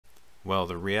Well,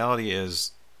 the reality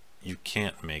is you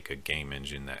can't make a game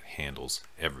engine that handles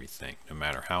everything. No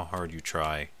matter how hard you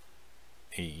try,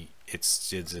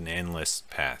 it's an endless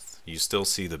path. You still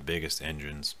see the biggest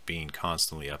engines being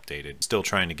constantly updated, still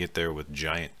trying to get there with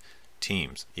giant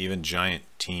teams. Even giant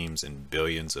teams and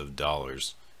billions of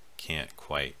dollars can't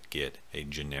quite get a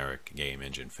generic game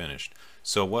engine finished.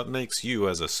 So what makes you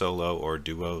as a solo or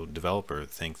duo developer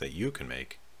think that you can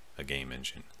make a game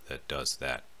engine that does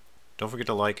that? Don't forget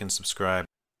to like and subscribe.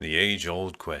 The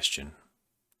age-old question: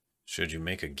 should you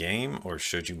make a game or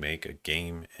should you make a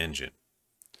game engine?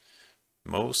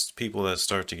 Most people that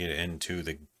start to get into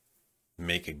the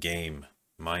make a game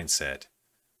mindset,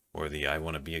 or the I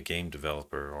want to be a game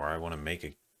developer or I want to make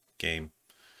a game,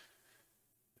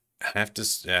 have to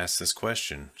ask this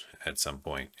question at some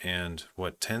point. And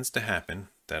what tends to happen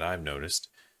that I've noticed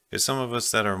is some of us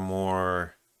that are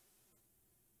more,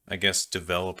 I guess,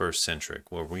 developer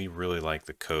centric, where we really like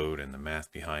the code and the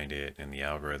math behind it and the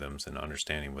algorithms and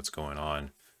understanding what's going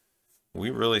on,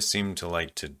 we really seem to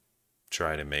like to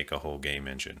try to make a whole game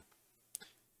engine.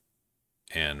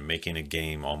 And making a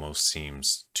game almost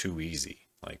seems too easy.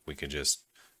 Like we could just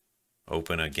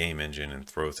open a game engine and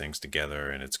throw things together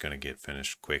and it's going to get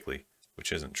finished quickly,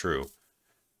 which isn't true.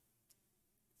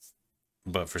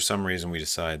 But for some reason we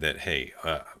decide that, hey,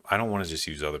 I don't want to just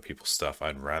use other people's stuff.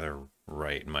 I'd rather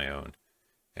write my own.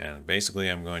 And basically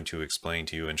I'm going to explain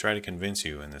to you and try to convince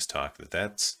you in this talk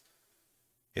that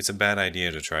it's a bad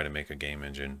idea to try to make a game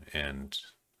engine. And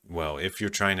well, if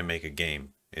you're trying to make a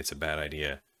game, it's a bad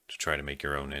idea to try to make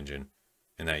your own engine,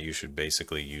 and that you should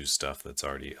basically use stuff that's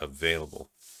already available.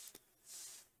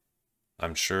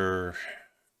 I'm sure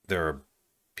there are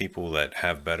people that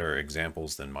have better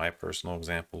examples than my personal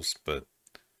examples, but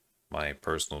my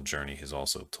personal journey has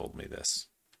also told me this.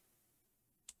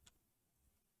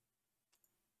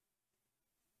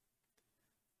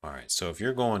 All right, so if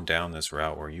you're going down this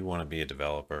route where you want to be a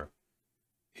developer,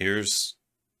 here's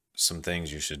some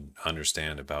things you should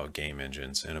understand about game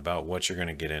engines and about what you're going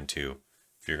to get into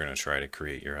if you're going to try to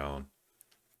create your own.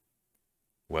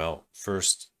 Well,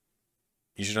 first,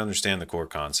 you should understand the core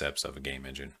concepts of a game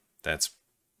engine. That's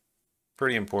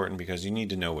pretty important because you need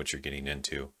to know what you're getting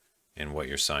into and what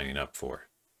you're signing up for,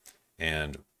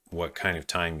 and what kind of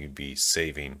time you'd be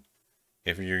saving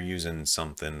if you're using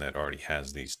something that already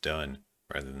has these done,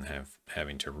 rather than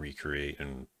having to recreate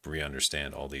and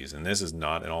re-understand all these. And this is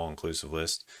not an all-inclusive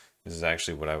list. This is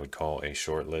actually what I would call a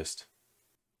short list.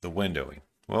 The windowing.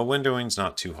 Well, windowing's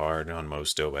not too hard on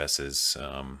most OSs.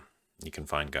 You can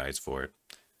find guides for it.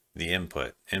 The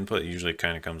input. Input usually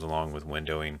kind of comes along with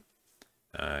windowing.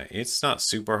 It's not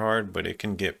super hard, but it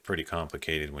can get pretty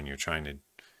complicated when you're trying to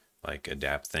like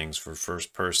adapt things for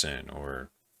first person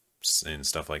and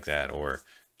stuff like that, or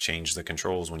change the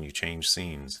controls when you change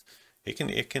scenes. It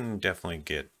can definitely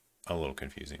get a little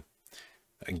confusing.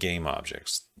 Game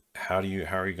objects. How are you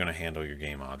going to handle your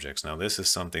game objects? Now, this is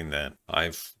something that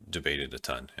I've debated a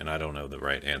ton, and I don't know the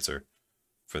right answer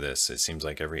for this. It seems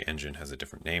like every engine has a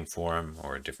different name for them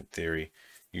or a different theory.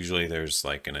 Usually there's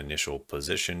like an initial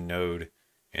position node,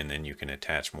 and then you can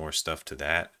attach more stuff to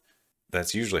that.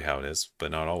 That's usually how it is,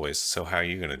 but not always. So how are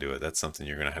you going to do it? That's something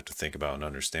you're going to have to think about and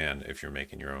understand if you're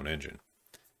making your own engine.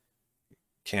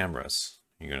 Cameras.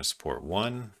 You're going to support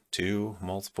one, two,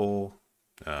 multiple,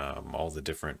 all the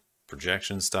different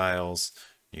projection styles.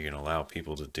 You can allow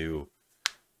people to do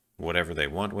whatever they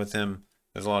want with them.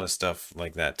 There's a lot of stuff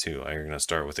like that too. You're going to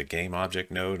start with a game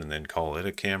object node and then call it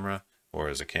a camera, or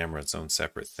is a camera its own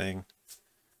separate thing?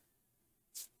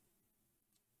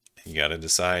 You got to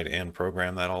decide and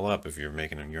program that all up if you're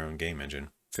making your own game engine.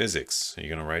 Physics. You're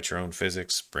going to write your own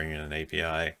physics, bring in an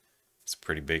API. It's a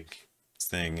pretty big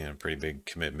thing and a pretty big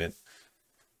commitment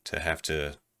to have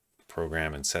to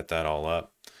program and set that all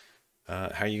up. How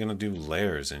are you going to do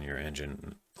layers in your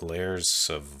engine?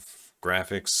 Layers of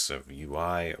graphics, of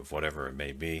UI, of whatever it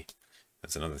may be.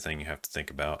 That's another thing you have to think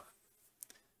about.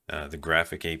 The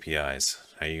graphic APIs.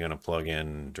 How are you going to plug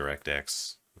in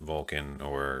DirectX, Vulkan,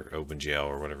 or OpenGL,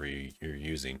 or whatever you're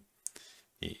using?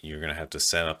 You're going to have to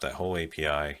set up that whole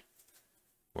API.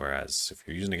 Whereas if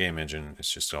you're using a game engine,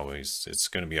 it's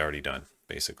going to be already done,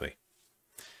 basically.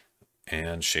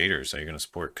 And shaders. Are you going to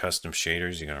support custom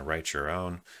shaders? You're going to write your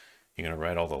own. You're going to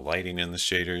write all the lighting in the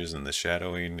shaders and the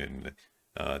shadowing and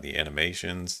the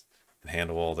animations and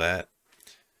handle all that.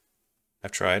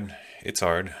 I've tried. It's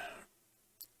hard.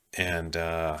 And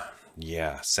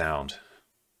yeah, sound.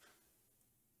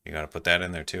 You got to put that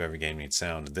in there too. Every game needs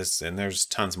sound. And there's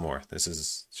tons more. This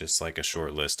is just like a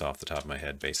short list off the top of my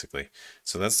head, basically.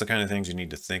 So that's the kind of things you need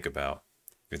to think about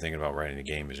if you're thinking about writing a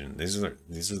game engine. These are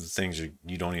the things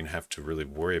you don't even have to really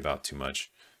worry about too much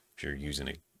if you're using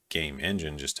a game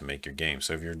engine just to make your game.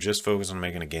 So if you're just focused on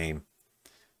making a game,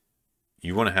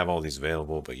 you want to have all these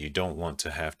available, but you don't want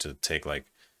to have to take like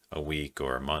a week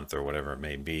or a month or whatever it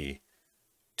may be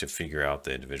to figure out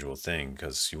the individual thing,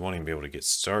 because you won't even be able to get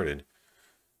started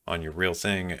on your real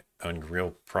thing, on your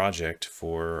real project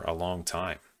for a long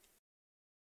time.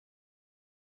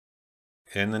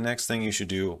 And the next thing you should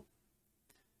do,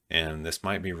 and this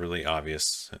might be really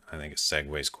obvious, I think it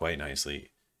segues quite nicely,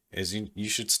 is you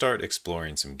should start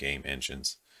exploring some game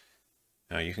engines.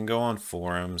 Now you can go on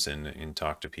forums and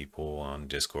talk to people on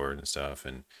Discord and stuff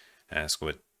and ask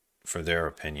for their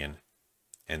opinion.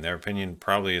 And their opinion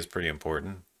probably is pretty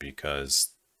important, because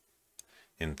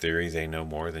in theory they know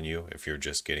more than you if you're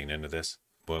just getting into this.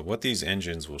 But what these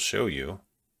engines will show you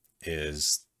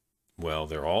is, well,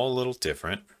 they're all a little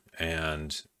different,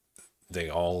 and they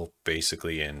all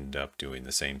basically end up doing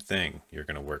the same thing. You're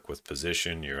going to work with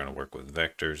position, you're going to work with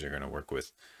vectors, you're going to work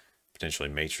with potentially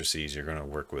matrices, you're going to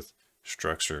work with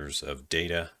structures of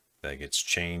data that gets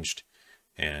changed,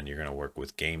 and you're going to work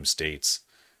with game states.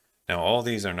 Now, all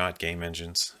these are not game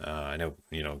engines. I know,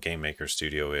 Game Maker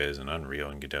Studio is, and Unreal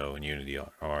and Godot and Unity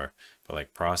are, but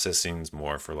like processing's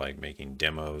more for like making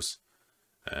demos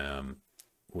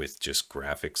with just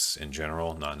graphics in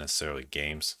general, not necessarily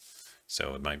games.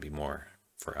 So it might be more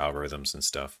for algorithms and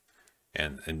stuff.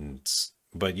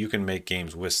 But you can make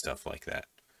games with stuff like that.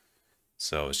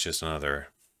 So it's just another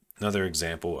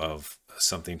example of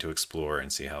something to explore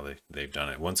and see how they've done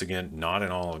it. Once again, not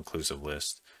an all-inclusive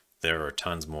list. There are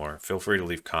tons more. Feel free to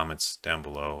leave comments down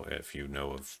below if you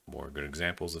know of more good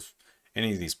examples of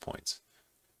any of these points.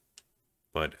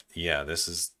 But yeah, this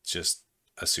is just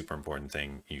a super important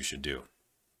thing you should do.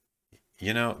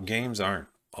 Games aren't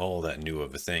all that new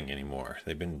of a thing anymore.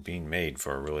 They've been being made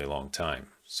for a really long time.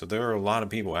 So there are a lot of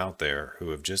people out there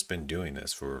who have just been doing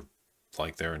this for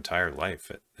like their entire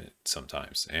life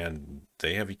sometimes, and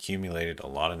they have accumulated a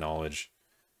lot of knowledge,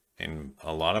 and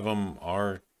a lot of them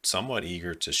are somewhat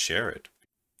eager to share it.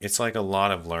 It's like a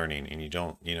lot of learning, and you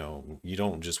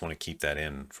don't just want to keep that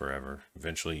in forever.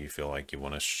 Eventually you feel like you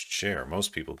want to share.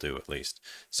 Most people do, at least.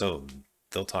 So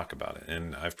they'll talk about it,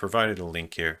 and I've provided a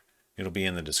link here. It'll be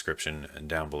in the description and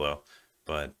down below,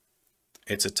 but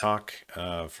it's a talk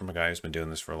from a guy who's been doing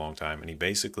this for a long time, and he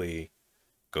basically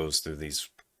goes through these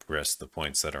rest of the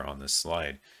points that are on this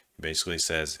slide. He basically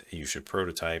says you should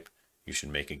prototype, you should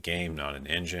make a game, not an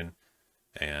engine,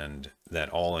 and that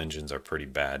all engines are pretty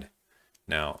bad.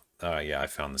 Now, yeah, I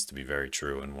found this to be very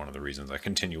true, and one of the reasons I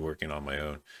continue working on my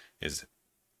own is,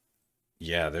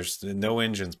 yeah, there's no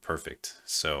engine's perfect.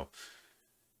 So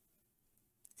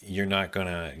you're not going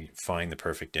to find the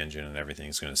perfect engine and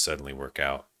everything's going to suddenly work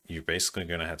out. You're basically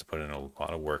going to have to put in a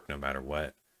lot of work no matter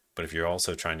what. But if you're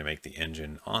also trying to make the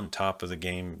engine on top of the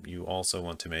game you also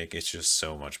want to make, it's just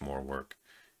so much more work.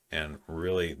 And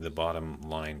really the bottom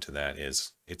line to that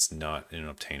is it's not an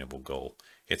obtainable goal.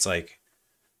 It's like,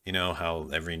 how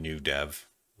every new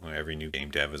game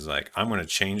dev is like, I'm going to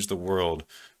change the world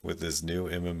with this new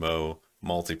MMO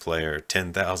multiplayer,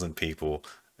 10,000 people.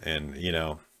 And,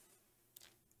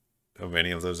 have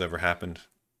any of those ever happened?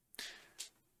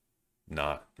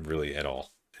 Not really at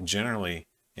all. Generally,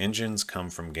 engines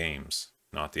come from games,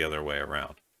 not the other way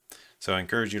around. So I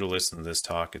encourage you to listen to this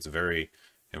talk. It's very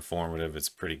informative. It's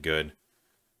pretty good.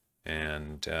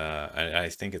 And I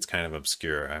think it's kind of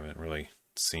obscure. I haven't really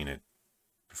seen it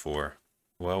before.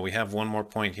 Well, we have one more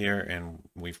point here, and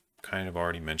we've kind of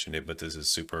already mentioned it, but this is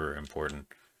super important.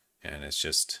 And it's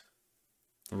just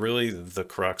really the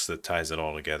crux that ties it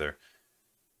all together.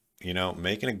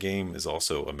 Making a game is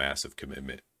also a massive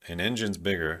commitment. An engine's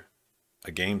bigger. A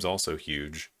game's also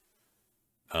huge.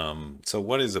 So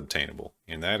what is obtainable?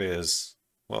 And that is,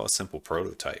 well, a simple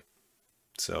prototype.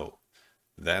 So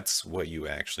that's what you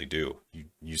actually do.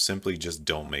 You simply just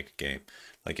don't make a game.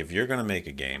 Like if you're going to make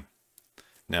a game,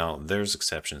 now there's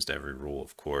exceptions to every rule,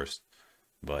 of course,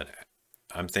 but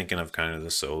I'm thinking of kind of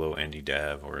the solo indie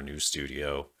dev or a new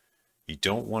studio. You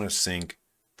don't want to sink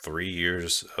 3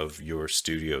 years of your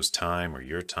studio's time or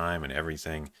your time and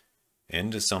everything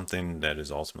into something that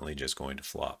is ultimately just going to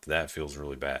flop. That feels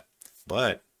really bad.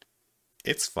 But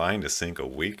it's fine to sink a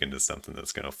week into something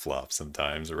that's going to flop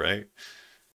sometimes, right?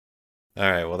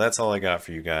 All right, well, that's all I got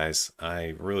for you guys.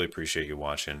 I really appreciate you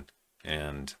watching.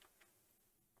 And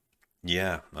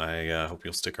yeah, I hope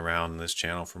you'll stick around this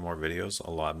channel for more videos. A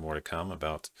lot more to come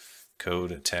about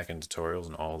code, tech, and tutorials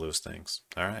and all those things.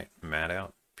 All right, Matt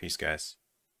out. Peace, guys.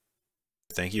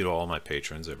 Thank you to all my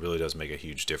patrons. It really does make a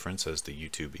huge difference, as the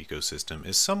YouTube ecosystem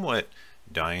is somewhat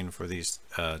dying for these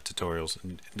tutorials.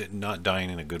 Not dying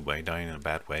in a good way, dying in a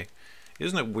bad way.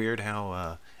 Isn't it weird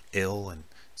how ill and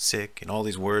sick, and all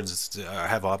these words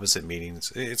have opposite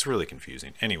meanings. It's really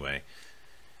confusing. Anyway,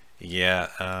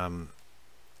 yeah,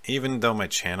 even though my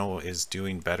channel is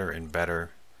doing better and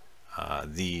better,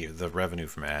 the revenue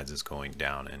from ads is going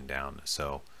down and down.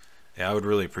 So yeah, I would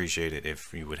really appreciate it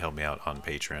if you would help me out on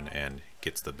Patreon and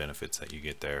get the benefits that you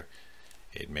get there.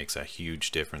 It makes a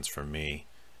huge difference for me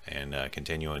and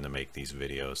continuing to make these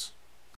videos.